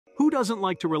doesn't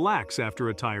like to relax after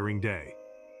a tiring day?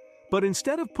 But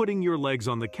instead of putting your legs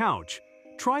on the couch,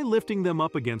 try lifting them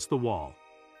up against the wall.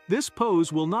 This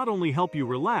pose will not only help you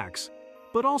relax,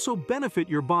 but also benefit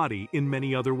your body in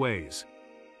many other ways.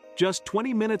 Just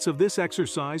 20 minutes of this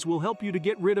exercise will help you to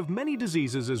get rid of many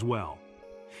diseases as well.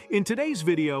 In today's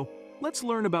video, let's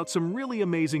learn about some really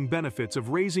amazing benefits of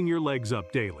raising your legs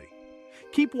up daily.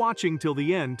 Keep watching till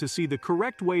the end to see the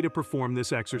correct way to perform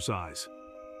this exercise.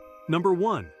 Number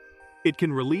 1. It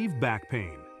can relieve back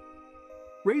pain.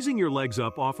 Raising your legs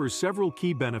up offers several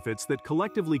key benefits that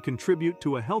collectively contribute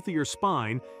to a healthier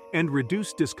spine and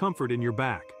reduce discomfort in your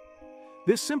back.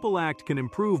 This simple act can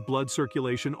improve blood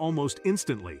circulation almost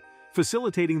instantly,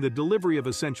 facilitating the delivery of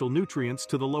essential nutrients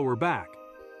to the lower back.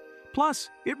 Plus,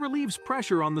 it relieves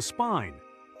pressure on the spine,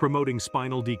 promoting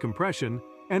spinal decompression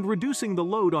and reducing the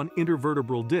load on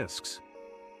intervertebral discs.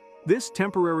 This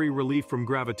temporary relief from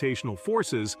gravitational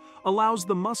forces allows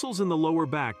the muscles in the lower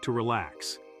back to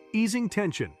relax, easing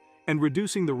tension and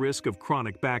reducing the risk of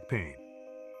chronic back pain.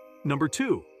 Number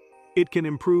 2. It can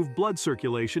improve blood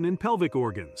circulation in pelvic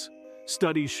organs.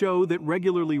 Studies show that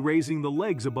regularly raising the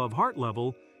legs above heart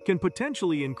level can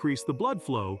potentially increase the blood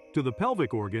flow to the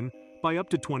pelvic organ by up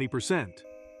to 20%.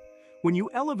 When you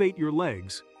elevate your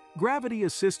legs, gravity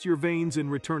assists your veins in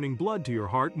returning blood to your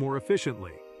heart more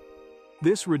efficiently.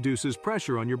 This reduces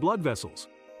pressure on your blood vessels,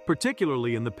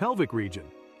 particularly in the pelvic region,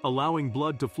 allowing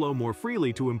blood to flow more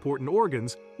freely to important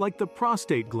organs like the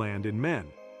prostate gland in men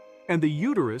and the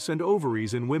uterus and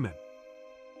ovaries in women.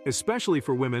 Especially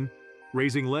for women,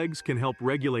 raising legs can help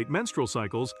regulate menstrual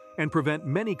cycles and prevent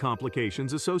many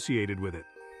complications associated with it.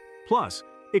 Plus,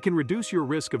 it can reduce your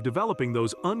risk of developing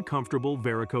those uncomfortable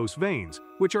varicose veins,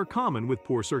 which are common with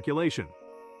poor circulation.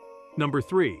 Number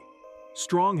 3.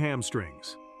 Strong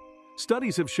hamstrings.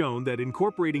 Studies have shown that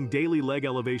incorporating daily leg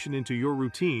elevation into your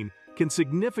routine can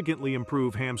significantly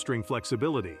improve hamstring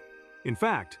flexibility. In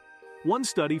fact, one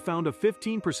study found a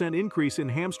 15% increase in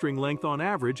hamstring length on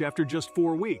average after just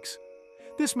 4 weeks.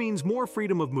 This means more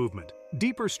freedom of movement,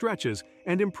 deeper stretches,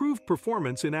 and improved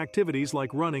performance in activities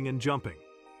like running and jumping.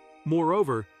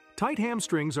 Moreover, tight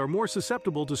hamstrings are more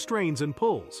susceptible to strains and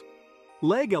pulls.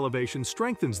 Leg elevation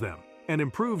strengthens them and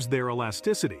improves their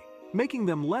elasticity, making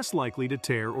them less likely to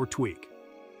tear or tweak.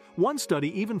 One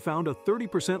study even found a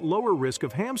 30% lower risk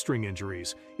of hamstring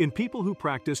injuries in people who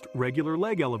practiced regular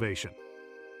leg elevation.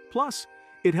 Plus,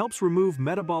 it helps remove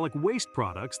metabolic waste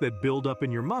products that build up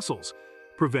in your muscles,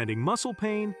 preventing muscle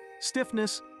pain,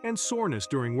 stiffness, and soreness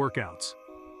during workouts.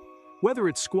 Whether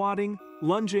it's squatting,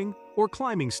 lunging, or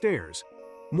climbing stairs,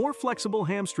 more flexible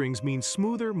hamstrings mean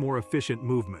smoother, more efficient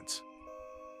movements.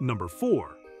 Number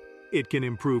 4. It can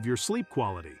improve your sleep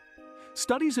quality.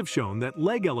 Studies have shown that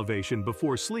leg elevation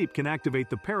before sleep can activate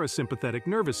the parasympathetic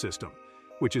nervous system,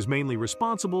 which is mainly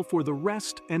responsible for the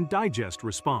rest and digest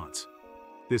response.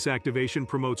 This activation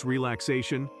promotes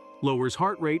relaxation, lowers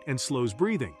heart rate, and slows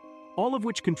breathing, all of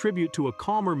which contribute to a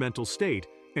calmer mental state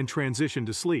and transition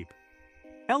to sleep.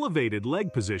 Elevated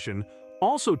leg position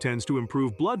also tends to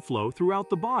improve blood flow throughout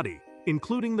the body,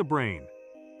 including the brain.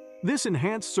 This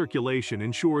enhanced circulation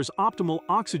ensures optimal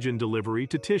oxygen delivery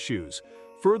to tissues,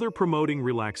 further promoting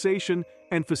relaxation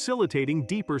and facilitating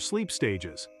deeper sleep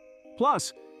stages.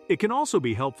 Plus, it can also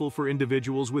be helpful for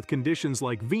individuals with conditions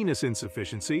like venous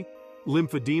insufficiency,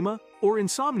 lymphedema, or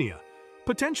insomnia,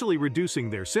 potentially reducing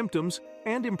their symptoms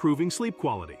and improving sleep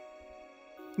quality.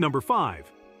 Number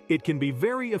 5. It can be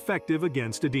very effective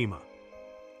against edema.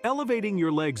 Elevating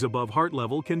your legs above heart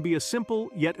level can be a simple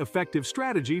yet effective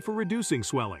strategy for reducing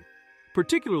swelling,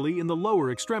 particularly in the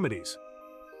lower extremities.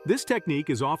 This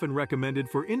technique is often recommended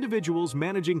for individuals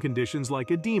managing conditions like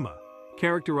edema,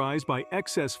 characterized by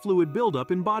excess fluid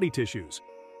buildup in body tissues,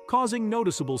 causing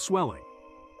noticeable swelling.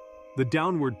 The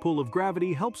downward pull of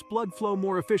gravity helps blood flow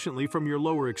more efficiently from your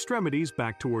lower extremities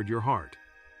back toward your heart.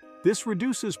 This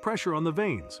reduces pressure on the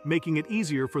veins, making it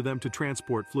easier for them to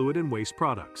transport fluid and waste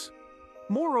products.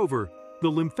 Moreover, the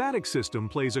lymphatic system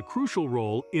plays a crucial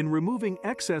role in removing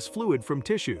excess fluid from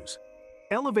tissues.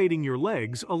 Elevating your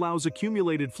legs allows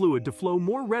accumulated fluid to flow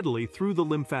more readily through the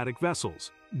lymphatic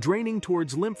vessels, draining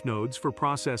towards lymph nodes for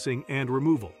processing and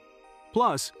removal.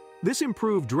 Plus, this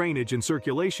improved drainage and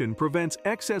circulation prevents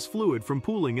excess fluid from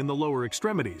pooling in the lower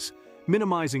extremities,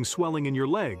 minimizing swelling in your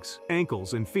legs,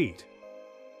 ankles, and feet.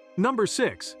 Number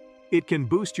 6. It can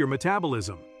boost your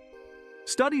metabolism.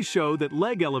 Studies show that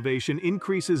leg elevation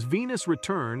increases venous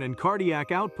return and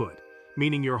cardiac output,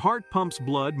 meaning your heart pumps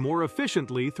blood more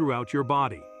efficiently throughout your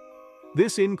body.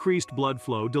 This increased blood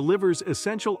flow delivers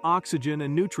essential oxygen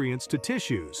and nutrients to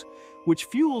tissues, which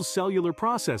fuels cellular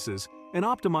processes and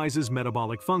optimizes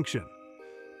metabolic function.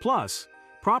 Plus,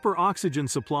 Proper oxygen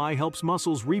supply helps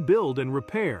muscles rebuild and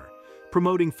repair,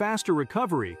 promoting faster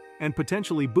recovery and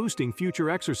potentially boosting future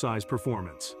exercise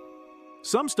performance.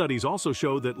 Some studies also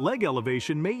show that leg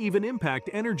elevation may even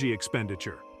impact energy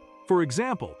expenditure. For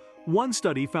example, one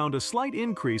study found a slight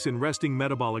increase in resting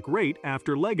metabolic rate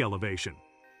after leg elevation,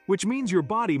 which means your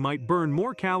body might burn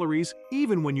more calories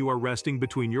even when you are resting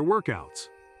between your workouts.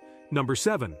 Number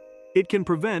 7. It can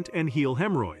prevent and heal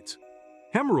hemorrhoids.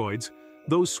 Hemorrhoids,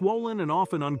 those swollen and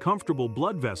often uncomfortable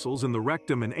blood vessels in the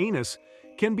rectum and anus,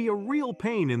 can be a real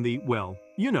pain in the, well,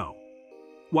 you know.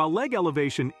 While leg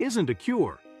elevation isn't a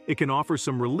cure, it can offer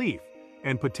some relief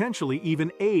and potentially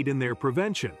even aid in their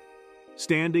prevention.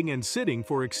 Standing and sitting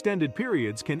for extended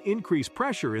periods can increase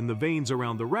pressure in the veins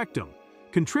around the rectum,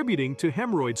 contributing to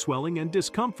hemorrhoid swelling and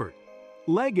discomfort.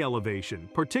 Leg elevation,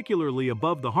 particularly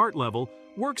above the heart level,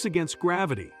 works against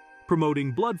gravity,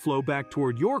 promoting blood flow back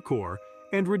toward your core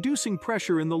and reducing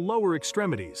pressure in the lower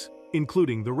extremities,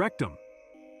 including the rectum.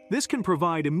 This can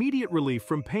provide immediate relief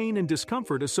from pain and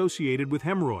discomfort associated with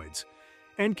hemorrhoids,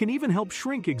 and can even help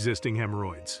shrink existing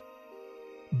hemorrhoids.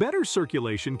 Better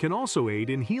circulation can also aid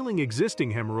in healing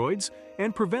existing hemorrhoids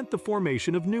and prevent the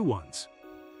formation of new ones.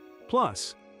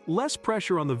 Plus, less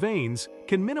pressure on the veins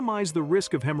can minimize the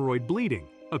risk of hemorrhoid bleeding,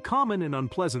 a common and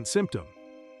unpleasant symptom.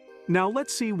 Now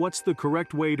let's see what's the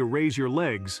correct way to raise your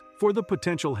legs for the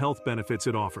potential health benefits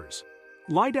it offers.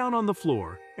 Lie down on the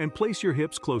floor and place your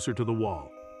hips closer to the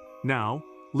wall. Now,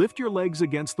 lift your legs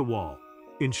against the wall.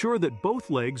 Ensure that both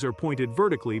legs are pointed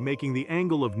vertically, making the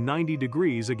angle of 90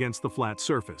 degrees against the flat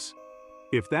surface.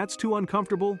 If that's too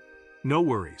uncomfortable, no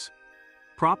worries.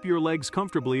 Prop your legs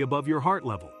comfortably above your heart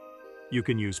level. You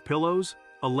can use pillows,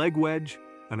 a leg wedge,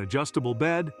 an adjustable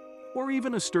bed, or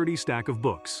even a sturdy stack of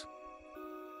books.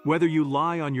 Whether you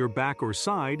lie on your back or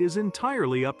side is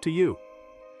entirely up to you.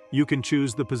 You can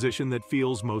choose the position that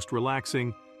feels most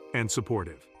relaxing and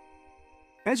supportive.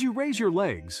 As you raise your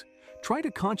legs, try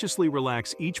to consciously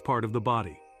relax each part of the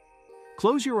body.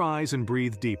 Close your eyes and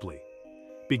breathe deeply.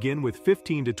 Begin with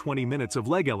 15 to 20 minutes of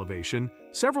leg elevation,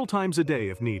 several times a day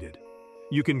if needed.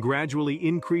 You can gradually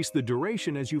increase the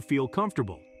duration as you feel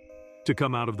comfortable. To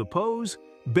come out of the pose,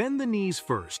 bend the knees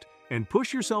first and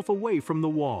push yourself away from the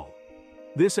wall.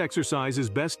 This exercise is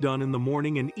best done in the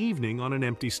morning and evening on an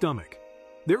empty stomach.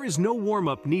 There is no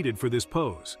warm-up needed for this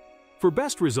pose. For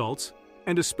best results,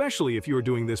 and especially if you are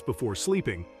doing this before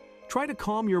sleeping, try to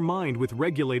calm your mind with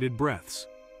regulated breaths.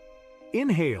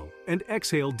 Inhale and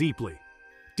exhale deeply.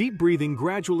 Deep breathing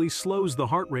gradually slows the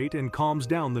heart rate and calms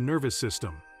down the nervous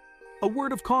system. A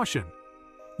word of caution: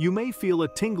 you may feel a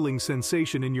tingling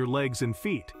sensation in your legs and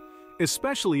feet,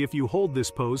 especially if you hold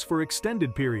this pose for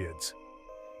extended periods.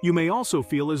 You may also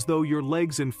feel as though your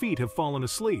legs and feet have fallen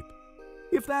asleep.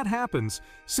 If that happens,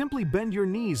 simply bend your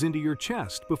knees into your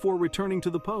chest before returning to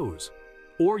the pose.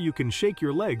 Or you can shake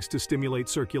your legs to stimulate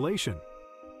circulation.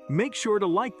 Make sure to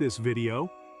like this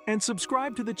video and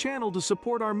subscribe to the channel to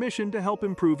support our mission to help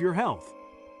improve your health.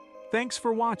 Thanks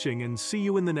for watching and see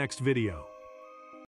you in the next video.